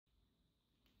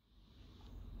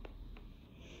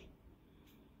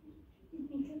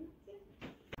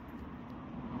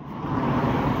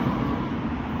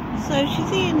So she's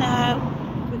here now.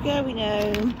 We're going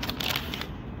home.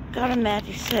 Got her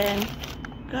medicine.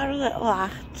 Got a little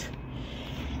hat.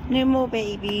 No more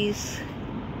babies.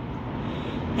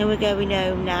 And we're going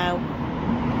home now.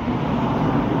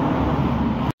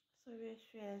 So here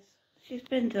she is. She's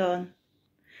been done.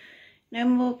 No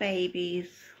more babies.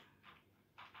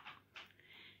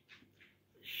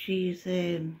 She's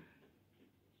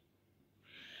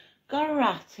got her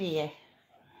hat here.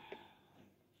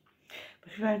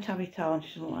 But she won't have it on,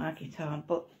 she doesn't like it on.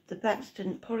 But the vets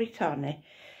didn't put it on her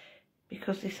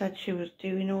because they said she was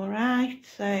doing alright.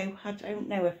 So I don't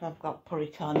know if I've got put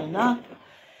it on or not.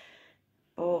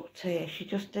 But she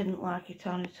just didn't like it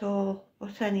on at all.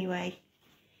 But anyway,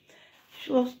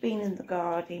 she loves being in the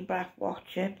garden, but I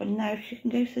watch her. But now she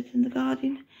can go sit in the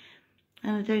garden.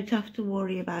 And I don't have to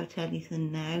worry about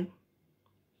anything now.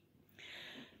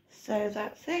 So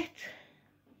that's it.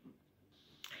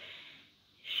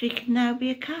 She can now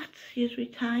be a cat. She is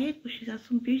retired, but she's had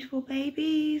some beautiful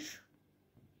babies.